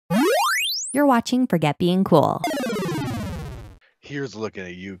You're watching Forget Being Cool. Here's looking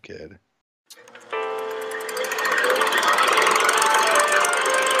at you, kid.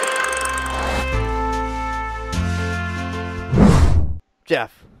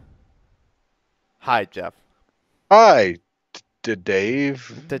 Jeff. Hi, Jeff. Hi,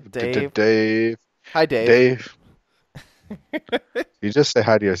 Dave. Dave. Dave. Hi, Dave. Dave. You just say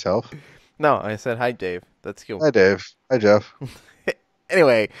hi to yourself. No, I said hi, Dave. That's cool. Hi, Dave. Hi, Jeff.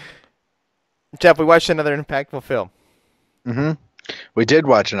 Anyway, Jeff, we watched another impactful film. Mm-hmm. We did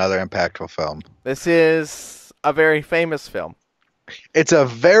watch another impactful film. This is a very famous film. It's a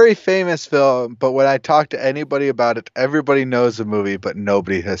very famous film, but when I talk to anybody about it, everybody knows the movie, but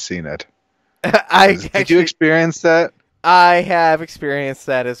nobody has seen it. Did you experience that? I have experienced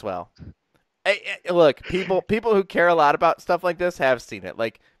that as well. Look, people who care a lot about stuff like this have seen it.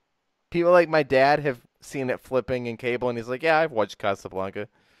 Like, people like my dad have seen it flipping in cable, and he's like, yeah, I've watched Casablanca.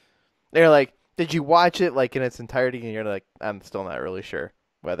 They're like, did you watch it like in its entirety? And you're like, I'm still not really sure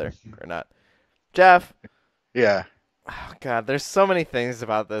whether or not. Jeff. Yeah. Oh, God, there's so many things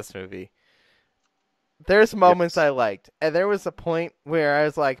about this movie. There's moments I liked, and there was a point where I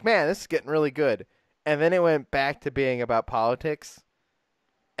was like, man, this is getting really good. And then it went back to being about politics,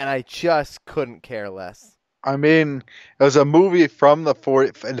 and I just couldn't care less. I mean, it was a movie from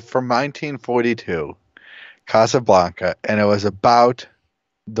 1942, Casablanca, and it was about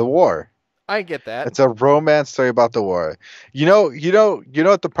the war. I get that. It's a romance story about the war. You know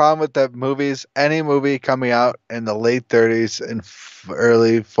what the problem with that movie is? Any movie coming out in the late 30s and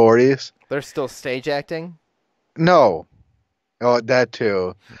early 40s. They're still stage acting? No. Oh, that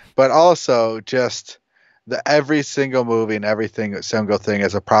too. But also just every single movie and single thing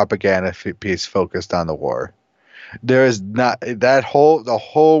is a propaganda piece focused on the war. There is not the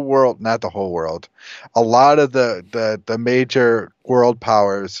whole world, not the whole world. A lot of the major world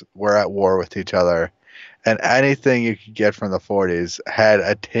powers were at war with each other, and anything you could get from the 40s had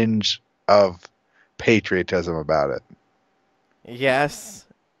a tinge of patriotism about it. Yes,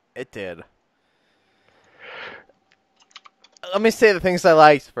 it did. Let me say the things I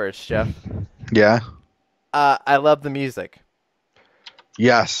liked first, Jeff. Yeah. I love the music.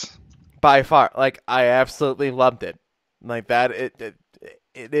 Yes. By far, like, I absolutely loved it. Like that, it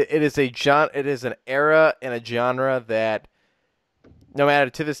is an era and a genre that, no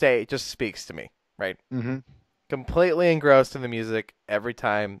matter to this day, it just speaks to me. Right? Mm-hmm. Completely engrossed in the music every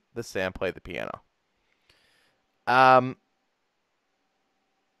time the Sam played the piano. I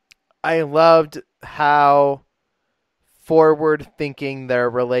loved how forward-thinking their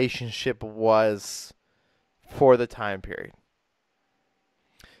relationship was for the time period.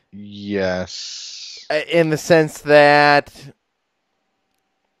 Yes. In the sense that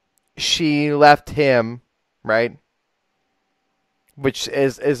she left him, right? Which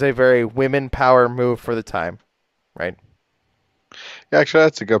is a very women power move for the time, right? Yeah, actually,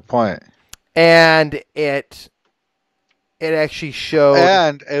 that's a good point. And it actually showed...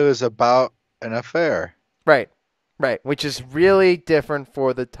 And it was about an affair. Right. Which is really different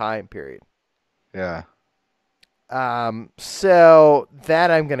for the time period. Yeah. So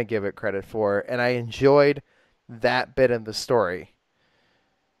that I'm going to give it credit for, and I enjoyed that bit of the story.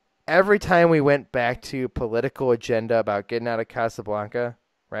 Every time we went back to political agenda about getting out of Casablanca,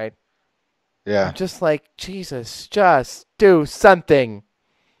 right? Yeah. I'm just like, Jesus, just do something.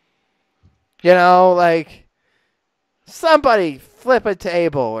 You know, like, somebody flip a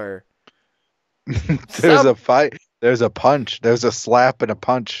table or... There's a fight. There's a punch. There's a slap and a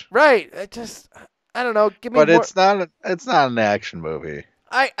punch. Right. I don't know. Give me more. But it's not an action movie.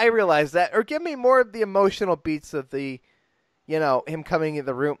 I realize that. Or give me more of the emotional beats of the, him coming in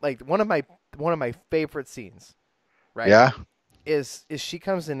the room. Like one of my favorite scenes, right? Yeah. Is she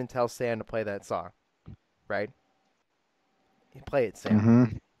comes in and tells Sam to play that song, right? You play it, Sam.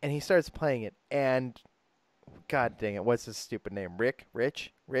 Mm-hmm. And he starts playing it, and God dang it, what's his stupid name? Rick? Monsieur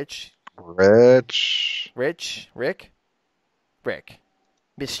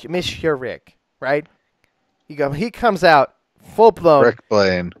Rick, right? He comes out full blown. Rick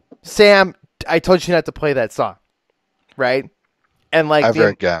Blaine. Sam, I told you not to play that song, right? And like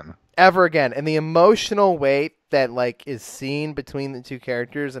ever again, and the emotional weight that like is seen between the two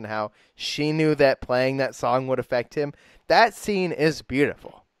characters and how she knew that playing that song would affect him. That scene is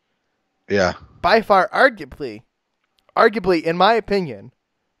beautiful. Yeah. By far, arguably, in my opinion,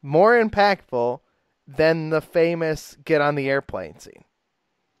 more impactful than the famous "Get on the Airplane" scene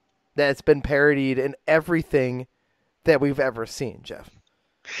that's been parodied in everything that we've ever seen, Jeff.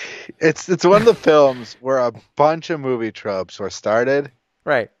 It's one of the films where a bunch of movie tropes were started.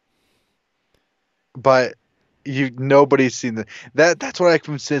 Right. But nobody's seen that's what I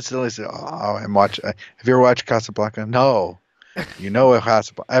consistently say. Oh, and watch. Have you ever watched Casablanca? No. You know what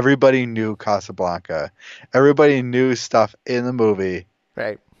Casablanca? Everybody knew Casablanca. Everybody knew stuff in the movie,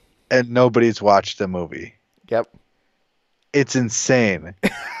 Right. and nobody's watched the movie. Yep. It's insane.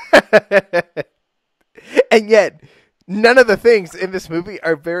 And yet, none of the things in this movie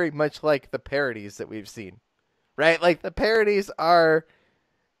are very much like the parodies that we've seen. Right? Like, the parodies are...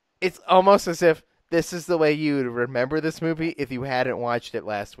 It's almost as if this is the way you would remember this movie if you hadn't watched it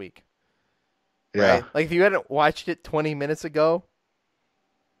last week. Yeah. Right? Like, if you hadn't watched it 20 minutes ago,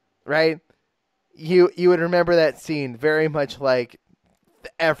 right? You would remember that scene very much like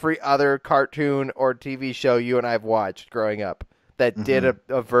every other cartoon or TV show you and I've watched growing up that did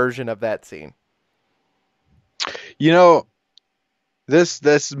a version of that scene. You know,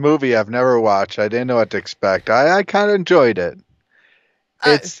 this movie I've never watched. I didn't know what to expect. I kind of enjoyed it.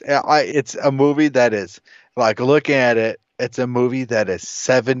 It's a movie that is like looking at it. It's a movie that is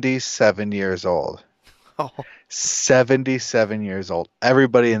 77 years old. Oh. 77 years old.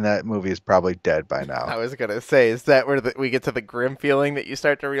 Everybody in that movie is probably dead by now. I was gonna say, is that where we get to the grim feeling that you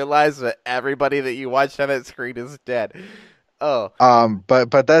start to realize that everybody that you watched on that screen is dead? Oh.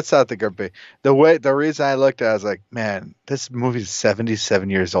 But that's not the good bit. The reason I looked at it, I was like, man, this movie is 77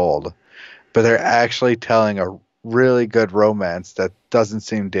 years old, but they're actually telling a really good romance that doesn't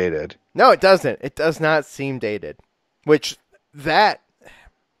seem dated. No, it doesn't. It does not seem dated. Which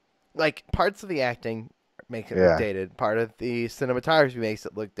like parts of the acting make it look dated. Part of the cinematography makes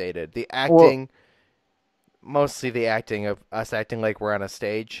it look dated. The acting, mostly the acting of us acting like we're on a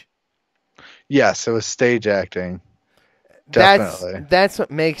stage. Yes, it was stage acting. Definitely. That's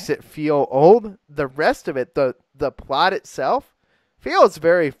what makes it feel old. The rest of it, the plot itself, feels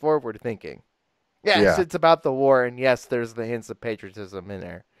very forward thinking. Yes, it's about the war, and yes, there's the hints of patriotism in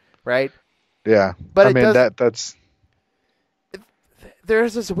there, right? Yeah, but I mean that's.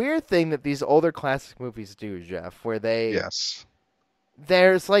 There's this weird thing that these older classic movies do, Jeff, where there's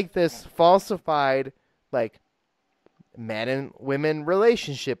like this falsified like man and women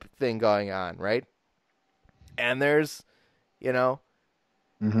relationship thing going on, right? And there's,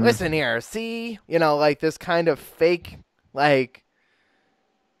 listen here, see, like this kind of fake, like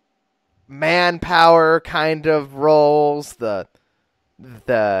manpower kind of roles, I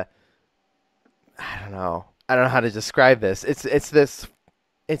don't know how to describe this.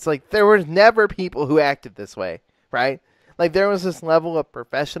 It's like there were never people who acted this way, right? Like there was this level of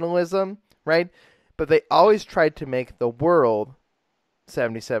professionalism, right? But they always tried to make the world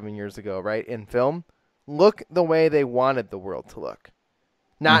 77 years ago, right, in film, look the way they wanted the world to look.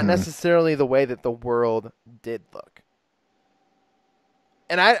 Not necessarily the way that the world did look.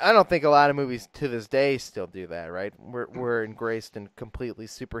 And I don't think a lot of movies to this day still do that, right? We're engraced in completely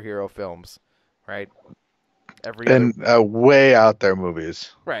superhero films, right? Way out there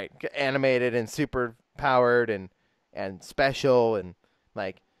movies. Right. Animated and super powered and special and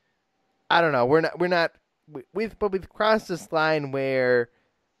like, I don't know. We've crossed this line where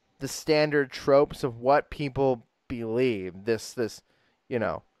the standard tropes of what people believe, this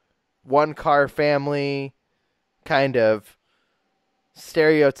one car family kind of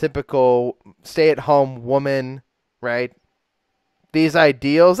stereotypical stay-at-home woman, right? These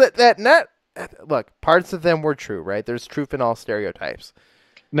ideals look, parts of them were true, right? There's truth in all stereotypes.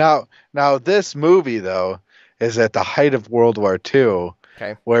 Now this movie though is at the height of World War II,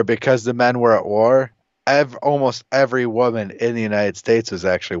 where because the men were at war, almost every woman in the United States was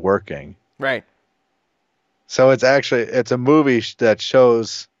actually working. Right. So it's a movie that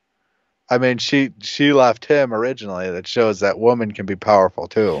shows. I mean, she left him originally. That shows that woman can be powerful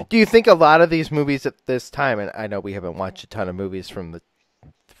too. Do you think a lot of these movies at this time, and I know we haven't watched a ton of movies from the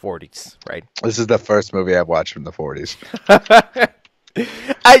 40s, right? This is the first movie I've watched from the 40s.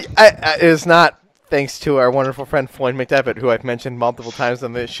 It is not thanks to our wonderful friend Floyd McDevitt, who I've mentioned multiple times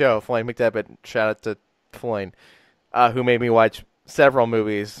on this show. Floyd McDevitt, shout out to Floyd, who made me watch several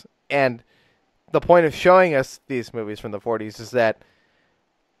movies. And the point of showing us these movies from the 40s is that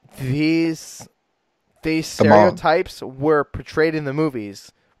these stereotypes were portrayed in the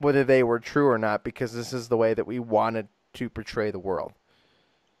movies, whether they were true or not, because this is the way that we wanted to portray the world.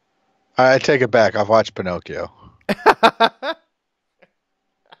 I take it back. I've watched Pinocchio.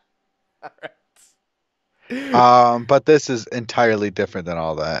 But this is entirely different than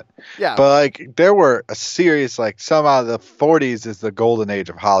all that. Yeah. But like there were a series somehow the 40s is the golden age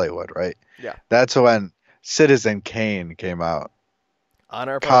of Hollywood, right? Yeah. That's when Citizen Kane came out. On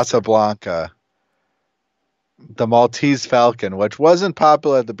our Casablanca. The Maltese Falcon, which wasn't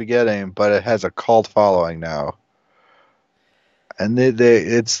popular at the beginning, but it has a cult following now. And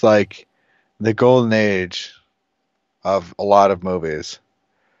it's like the golden age of a lot of movies.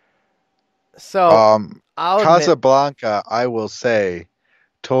 So I'll admit, Casablanca, I will say,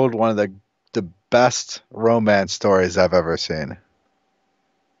 told one of the best romance stories I've ever seen.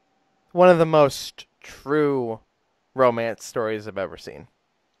 one of the most true romance stories I've ever seen.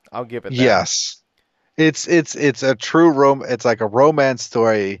 I'll give it that. Yes. It's a true it's like a romance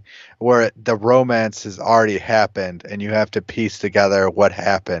story where the romance has already happened and you have to piece together what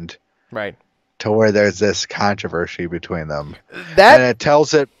happened Right. to where there's this controversy between them. And That it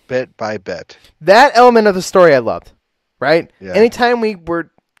tells it bit by bit. that element of the story I loved. Right? Yeah. Anytime we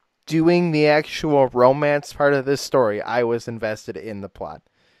were doing the actual romance part of this story, I was invested in the plot.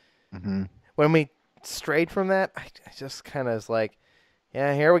 Hmm. When we strayed from that, I just kind of was like,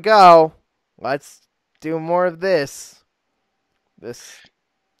 yeah, here we go. Let's do more of this. This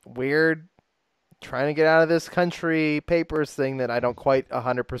weird trying to get out of this country papers thing that I don't quite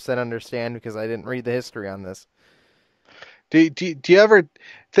 100% understand because I didn't read the history on this. Do you ever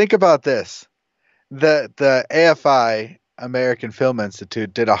think about this? The AFI, American Film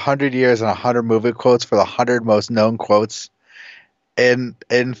Institute, did 100 years and 100 movie quotes for the 100 most known quotes in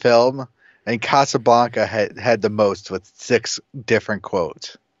film, and Casablanca had the most with 6 different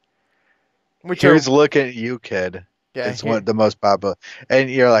quotes. Which Here's are, looking at you, kid. yeah, It's one the most popular, and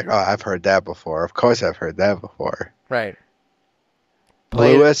you're like, oh, I've heard that before. Of course, I've heard that before. right.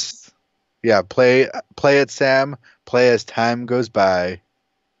 Lewis, yeah, play it, Sam. Play as time goes by.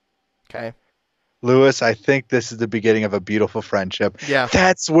 Okay. Lewis, I think this is the beginning of a beautiful friendship. Yeah.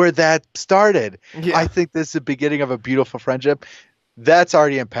 That's where that started. Yeah. I think this is the beginning of a beautiful friendship. That's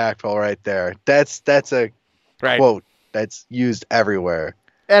already impactful right there. That's a Right. quote that's used everywhere.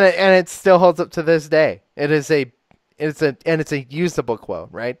 And it still holds up to this day. It's a usable quote,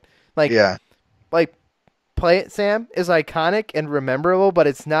 right? Like Yeah. like Play It Sam is iconic and rememberable, but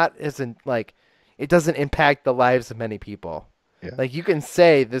it's not isn't like it doesn't impact the lives of many people. Yeah. Like you can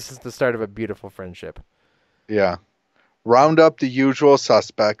say this is the start of a beautiful friendship. Yeah. Round up the usual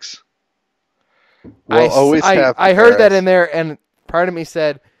suspects. We'll always have I heard that Paris. in there, and part of me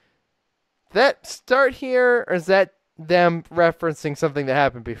said, that start here, or is that them referencing something that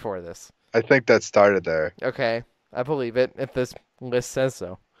happened before this? I think that started there. Okay, I believe it if this list says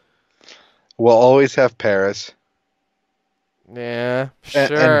so. We'll always have Paris. Yeah, And-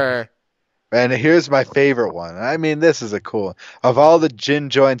 sure. And here's my favorite one. I mean, this is a cool. Of all the gin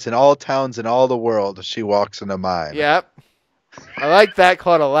joints in all towns in all the world, she walks into mine. Yep. I like that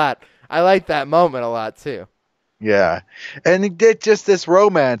quote a lot. I like that moment a lot too. Yeah. And just this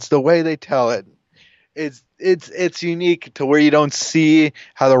romance, the way they tell it, it's unique to where you don't see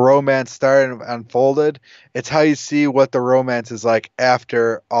how the romance started and unfolded. It's how you see what the romance is like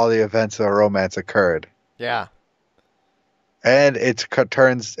after all the events of the romance occurred. Yeah. And it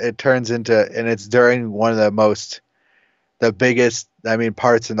turns into, and it's during one of the biggest,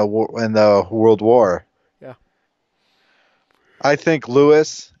 parts in the World War. Yeah. I think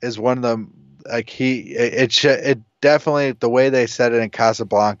Lewis is one of them. Like it definitely, the way they said it in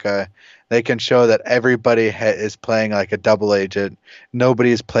Casablanca, they can show that everybody is playing like a double agent.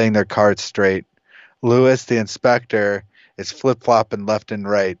 Nobody's playing their cards straight. Lewis, the inspector, is flip flopping left and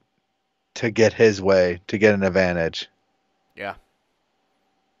right to get his way, to get an advantage. Yeah.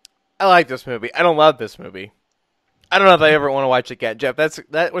 I like this movie. I don't love this movie. I don't know if I ever want to watch it again. Jeff,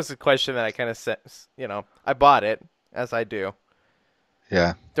 that was the question that I kind of said, I bought it, as I do.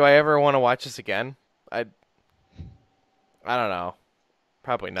 Yeah. Do I ever want to watch this again? I don't know.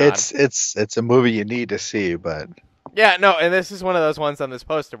 Probably not. It's a movie you need to see, but Yeah, no, and this is one of those ones on this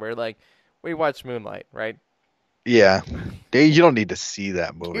poster where, like, we watched Moonlight, right? yeah, you don't need to see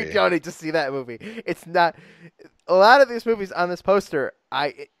that movie. You don't need to see that movie. It's not... A lot of these movies on this poster,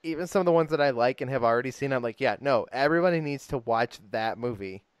 even some of the ones that I like and have already seen, I'm like, yeah, no, everybody needs to watch that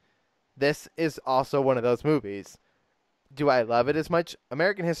movie. This is also one of those movies. Do I love it as much?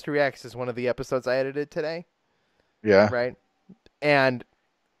 American History X is one of the episodes I edited today. Yeah. Right? And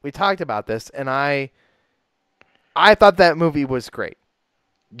we talked about this, and I thought that movie was great.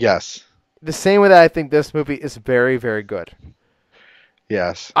 Yes. The same way that I think this movie is very, very good.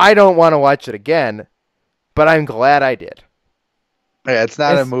 Yes. I don't want to watch it again, but I'm glad I did. Yeah, it's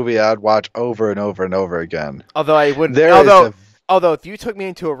not a movie I'd watch over and over and over again. Although I wouldn't. Although if you took me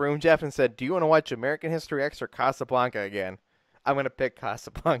into a room, Jeff, and said, "Do you want to watch American History X or Casablanca again?" I'm going to pick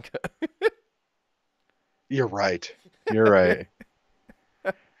Casablanca. You're right. You're right.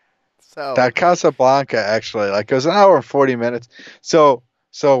 So That Casablanca actually, like, it was an hour and 40 minutes. So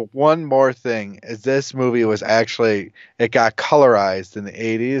one more thing is this movie was actually, it got colorized in the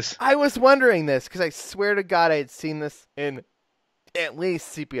 80s. I was wondering this because I swear to God I had seen this in at least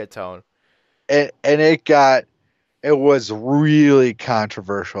sepia tone. And it got it was really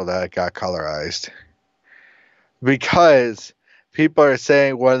controversial that it got colorized because people are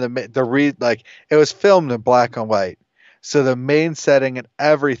saying one of like it was filmed in black and white, so the main setting and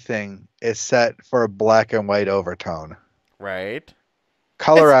everything is set for a black and white overtone. Right. It's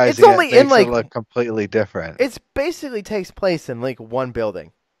Colorizing it only in makes it like look completely different. it's basically takes place in like one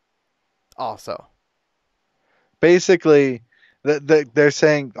building. Also. Basically, they're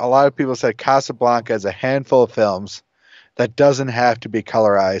saying a lot of people said Casablanca is a handful of films that doesn't have to be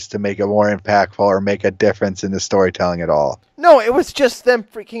colorized to make it more impactful or make a difference in the storytelling at all. No, it was just them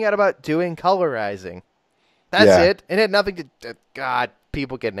freaking out about doing colorizing. That's Yeah. it. It had nothing to. God,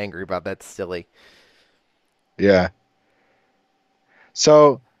 people getting angry about that's silly. Yeah.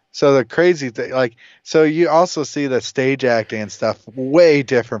 So the crazy thing, like, so you also see the stage acting and stuff way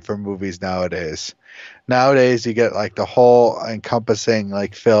different from movies nowadays. Nowadays, you get like the whole encompassing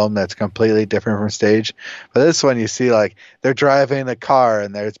like film that's completely different from stage. But this one, you see like they're driving the car,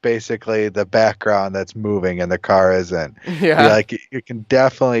 and there's basically the background that's moving, and the car isn't. Yeah. You can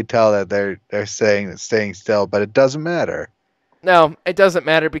definitely tell that they're saying staying still, but it doesn't matter. No, it doesn't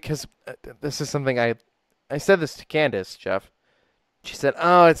matter because this is something I said this to Candace, Jeff. She said,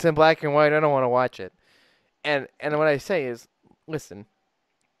 "Oh, it's in black and white. I don't want to watch it." And what I say is, listen,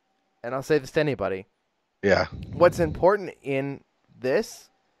 and I'll say this to anybody. Yeah. What's important in this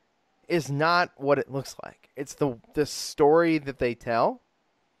is not what it looks like. It's the story that they tell.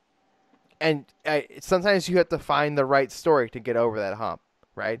 And sometimes you have to find the right story to get over that hump,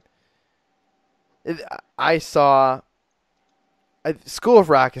 right? I saw School of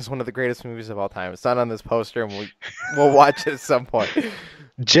Rock is one of the greatest movies of all time. It's not on this poster, and we'll watch it at some point.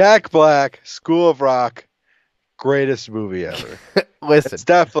 Jack Black, School of Rock, greatest movie ever. Listen, It's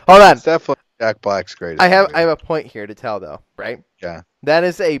definitely hold on. It's definitely Jack Black's greatest. I have movie. a point here to tell, though, right? Yeah. That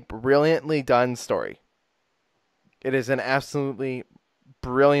is a brilliantly done story. It is an absolutely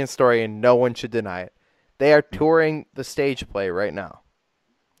brilliant story, and no one should deny it. They are touring the stage play right now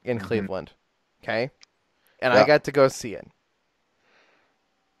in Cleveland, okay? And I got to go see it.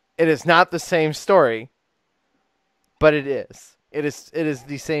 It is not the same story, but it is. It is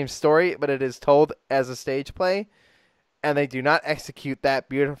the same story, but it is told as a stage play, and they do not execute that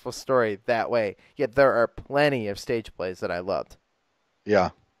beautiful story that way. Yet there are plenty of stage plays that I loved. Yeah.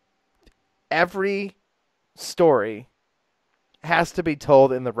 Every story has to be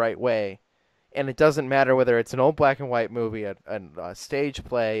told in the right way, and it doesn't matter whether it's an old black and white movie, a stage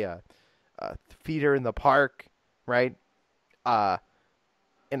play, a theater in the park, right?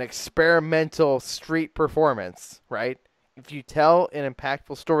 An experimental street performance, right? If you tell an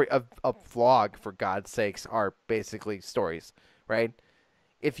impactful story, a vlog, for God's sakes, are basically stories, right?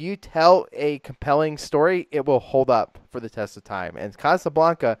 If you tell a compelling story, it will hold up for the test of time. And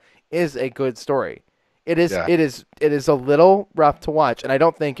Casablanca is a good story. It is a little rough to watch, and I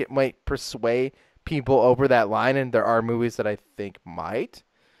don't think it might persuade people over that line, and there are movies that I think might,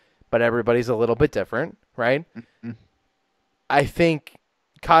 but everybody's a little bit different, right? Mm-hmm. I think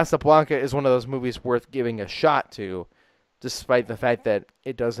Casablanca is one of those movies worth giving a shot to, despite the fact that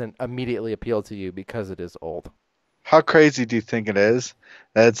it doesn't immediately appeal to you because it is old. How crazy do you think it is?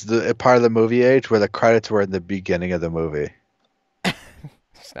 That's the part of the movie age where the credits were in the beginning of the movie.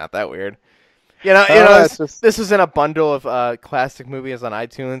 It's not that weird. This is in a bundle of classic movies on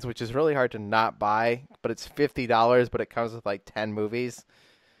iTunes, which is really hard to not buy, but it's $50, but it comes with like 10 movies.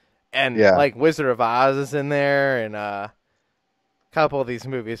 And like Wizard of Oz is in there, and a couple of these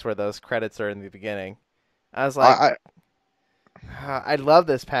movies where those credits are in the beginning. I was like, I love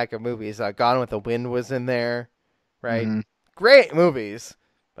this pack of movies. Gone with the Wind was in there, right? Mm-hmm. Great movies,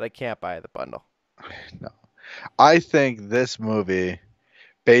 but I can't buy the bundle. No. I think this movie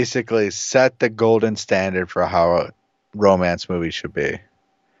basically set the golden standard for how a romance movie should be.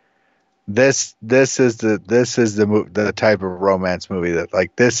 This is the type of romance movie that,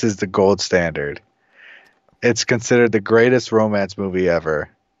 like, this is the gold standard. It's considered the greatest romance movie ever.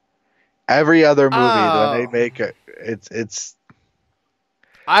 Every other movie when they make it, it's.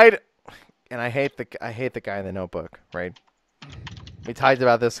 I hate the guy in the Notebook, right? We talked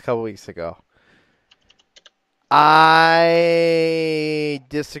about this a couple weeks ago. I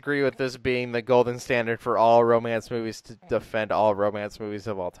disagree with this being the golden standard for all romance movies to defend all romance movies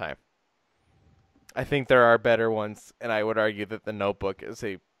of all time. I think there are better ones, and I would argue that The Notebook is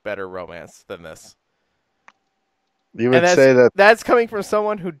a better romance than this. You would say that that's coming from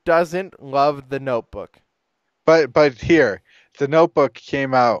someone who doesn't love The Notebook. But here, The Notebook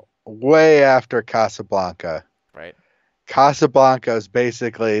came out way after Casablanca. Right. Casablanca is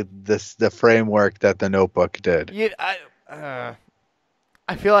basically the framework that The Notebook did. I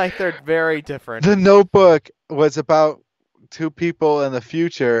feel like they're very different. The Notebook was about two people in the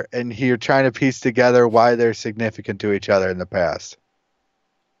future, and you're trying to piece together why they're significant to each other in the past.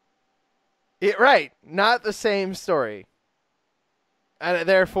 Right. Not the same story. And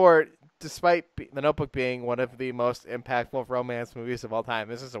therefore, despite The Notebook being one of the most impactful romance movies of all time,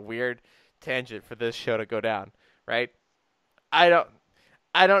 this is a weird tangent for this show to go down, right? I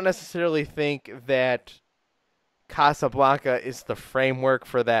don't necessarily think that Casablanca is the framework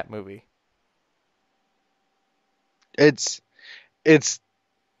for that movie. It's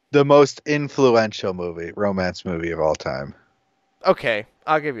the most influential romance movie of all time. Okay,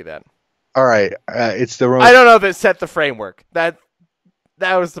 I'll give you that. All right, it's the. I don't know if it set the framework. That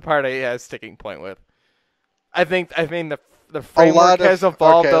was the part I had a sticking point with. I think the framework has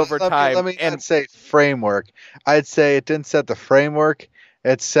evolved over time. Let me not say framework. I'd say it didn't set the framework.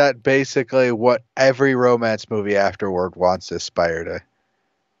 It set basically what every romance movie afterward wants to aspire to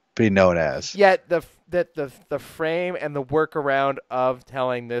be known as. Yet the frame and the workaround of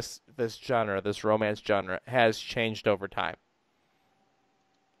telling this genre, this romance genre, has changed over time.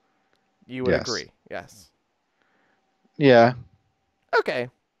 You would agree, yes. Yeah. Okay.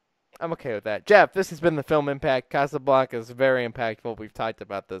 I'm okay with that. Jeff, this has been the Film Impact. Casablanca is very impactful. We've talked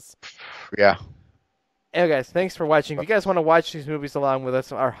about this. Yeah. Anyway, guys, thanks for watching. If you guys want to watch these movies along with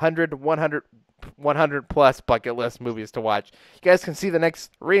us, our 100 plus bucket list movies to watch, you guys can see the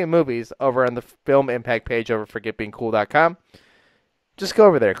next 3 movies over on the Film Impact page over forgetbeingcool.com. Just go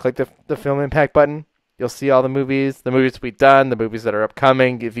over there. Click the Film Impact button. You'll see all the movies we've done, the movies that are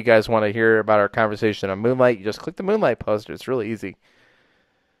upcoming. If you guys want to hear about our conversation on Moonlight, you just click the Moonlight poster. It's really easy.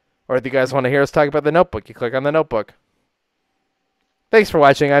 Or if you guys want to hear us talk about The Notebook, you click on The Notebook. Thanks for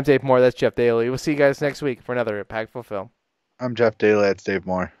watching. I'm Dave Moore. That's Jeff Daly. We'll see you guys next week for another impactful film. I'm Jeff Daly. That's Dave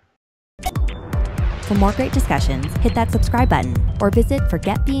Moore. For more great discussions, hit that subscribe button or visit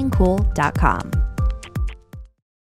forgetbeingcool.com.